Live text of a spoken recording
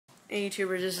Hey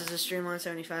YouTubers, this is the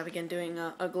Streamline75 again doing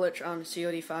a glitch on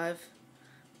COD5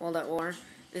 World at War.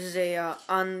 This is a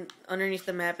underneath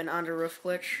the map and on the roof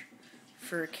glitch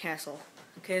for Castle.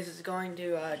 Okay, this is going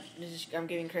to I'm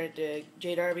giving credit to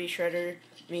J Darby, Shredder,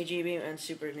 me GB, and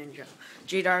Super Ninja.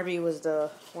 J Darby was the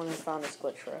one who found this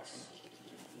glitch for us.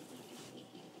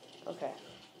 Okay,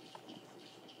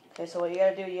 so what you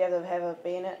gotta do, you have to have a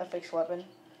bayonet, a fixed weapon,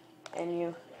 and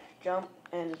you jump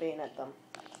and bayonet them.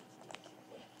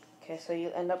 Okay, so you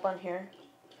end up on here.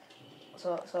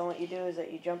 So what you do is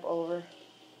that you jump over,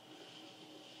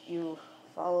 you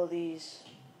follow these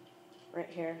right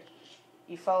here,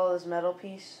 you follow this metal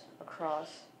piece across,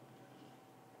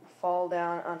 fall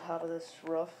down on top of this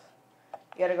roof,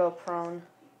 you gotta go prone,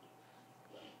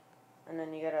 and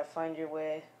then you gotta find your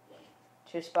way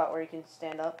to a spot where you can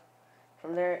stand up.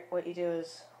 From there, what you do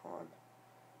is, hold on,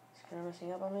 it's kind of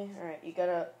messing up on me. Alright, you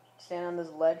gotta stand on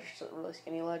this ledge, so really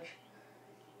skinny ledge.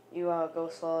 You go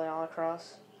slowly all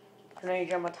across. And then you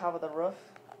jump on top of the roof.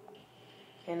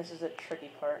 Okay, and this is the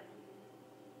tricky part.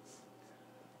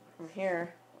 From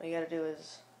here, what you gotta do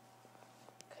is...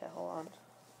 Okay, hold on.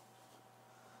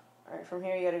 Alright, from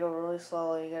here you gotta go really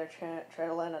slowly. You gotta try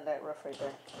to land on that roof right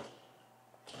there.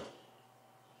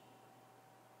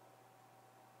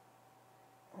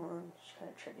 Hold on, it's kind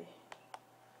of tricky.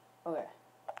 Okay.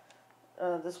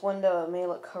 This window may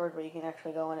look covered, but you can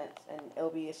actually go in it, and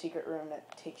it'll be a secret room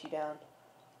that takes you down.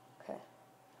 Okay.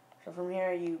 So from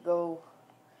here, you go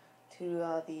to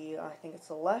I think it's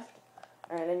the left.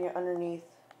 Alright, then you're underneath,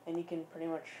 and you can pretty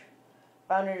much...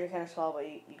 Boundaries are kind of small, but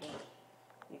you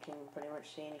can pretty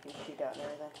much see, and you can shoot out and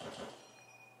everything.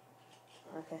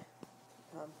 Okay.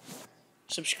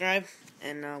 Subscribe,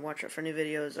 and watch out for new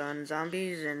videos on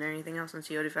zombies and anything else on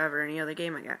COD5 or any other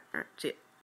game I got. Alright, see ya.